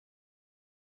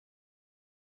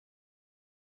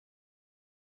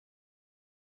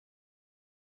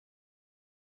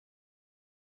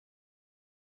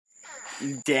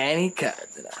Danny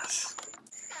Cardenas.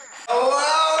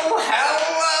 Hello.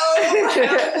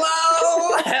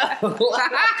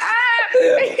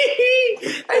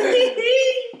 Yo,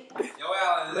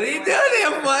 Allan. What are you doing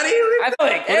there, buddy? I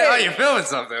think. Hey. Oh, you're filming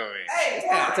something with me. Hey,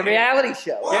 It's a reality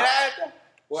show. What?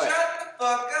 What? Shut the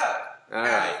fuck up. All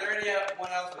Guys, right. is there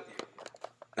anyone else with you?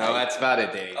 No, that's about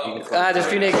it, Dave. Oh. There's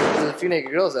a few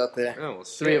naked girls out there. Oh, well,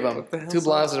 Three of them. what the hell's 2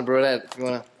 blondes and a brunette. If you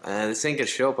wanna. This ain't gonna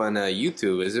show up on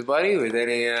YouTube, is it, buddy? With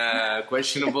any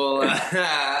questionable? Get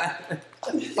that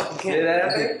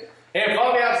thing? Here,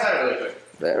 follow me outside really quick.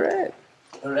 All right.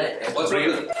 All right. Hey, what's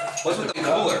with the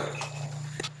cooler?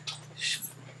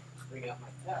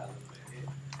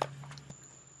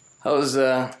 How's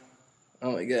oh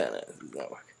my god, this does not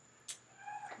work.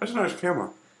 That's a nice camera.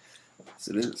 Yes,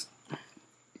 it is.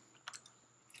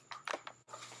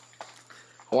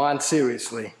 Juan,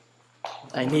 seriously,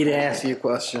 I need to ask you a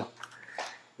question.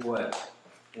 What?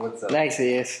 What's up? Nice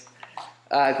ass.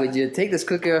 Could you take this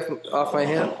cookie off my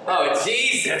hand? Oh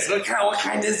Jesus! What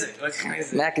kind is it? What kind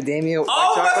is it? Macadamia. Oh,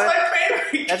 white that's chocolate? my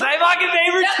favorite. That's my fucking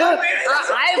favorite That's too. my favorite.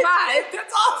 High five.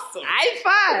 That's awesome. High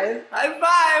five. High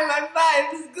five.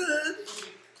 It's good.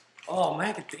 Oh,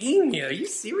 macadamia. Are you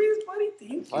serious, buddy?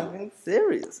 Thank you. Fucking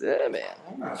serious, yeah, man.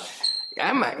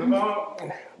 Yeah, man.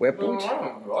 Weapons.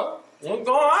 What's going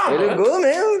on? It is good,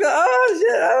 man. Oh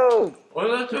shit. Oh. What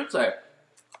does that shit say?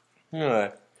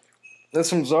 Yeah. That's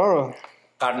from Zorro.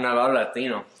 Carnaval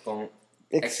latino con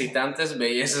excitantes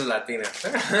bellezas latinas.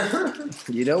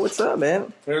 You know what's up,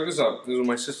 man? Hey, what's up? This is what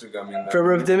my sister got me in that.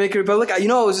 For Dominican Republic. You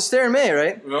know, it was a stare in May,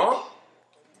 right? No?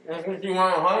 I think you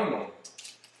want a honeymoon.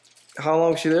 How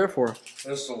long was she there for?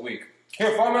 This is a week.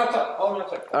 Here, follow me outside. Follow me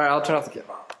outside. All right, I'll turn off the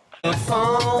camera. On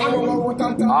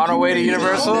our way to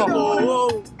Universal.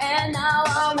 And now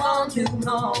I want to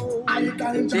know.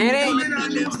 Danny?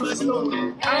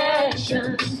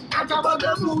 Action. I talk about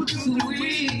the mood to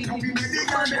we.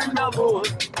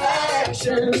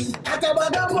 Action. I talk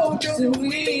about the mood to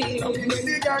we.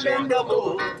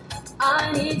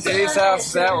 I need Dave's house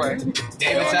is that way.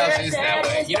 David's house is that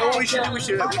way. You know what we should do? We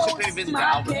should pay a visit to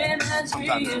Allan. Chemistry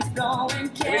is going.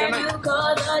 Can you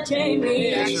call the chain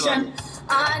reaction?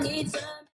 I need some.